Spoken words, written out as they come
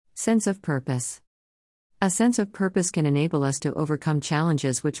Sense of purpose. A sense of purpose can enable us to overcome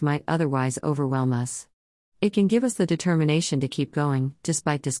challenges which might otherwise overwhelm us. It can give us the determination to keep going,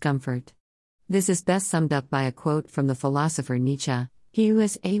 despite discomfort. This is best summed up by a quote from the philosopher Nietzsche: "He who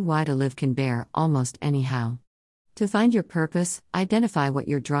has a why to live can bear almost anyhow." To find your purpose, identify what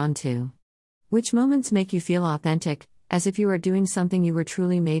you're drawn to. Which moments make you feel authentic, as if you are doing something you were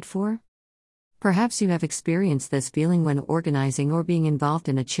truly made for? Perhaps you have experienced this feeling when organizing or being involved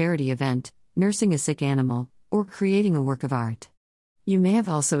in a charity event, nursing a sick animal, or creating a work of art. You may have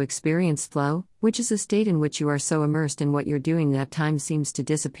also experienced flow, which is a state in which you are so immersed in what you're doing that time seems to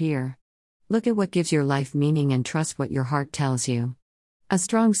disappear. Look at what gives your life meaning and trust what your heart tells you. A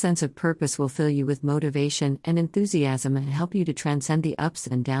strong sense of purpose will fill you with motivation and enthusiasm and help you to transcend the ups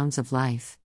and downs of life.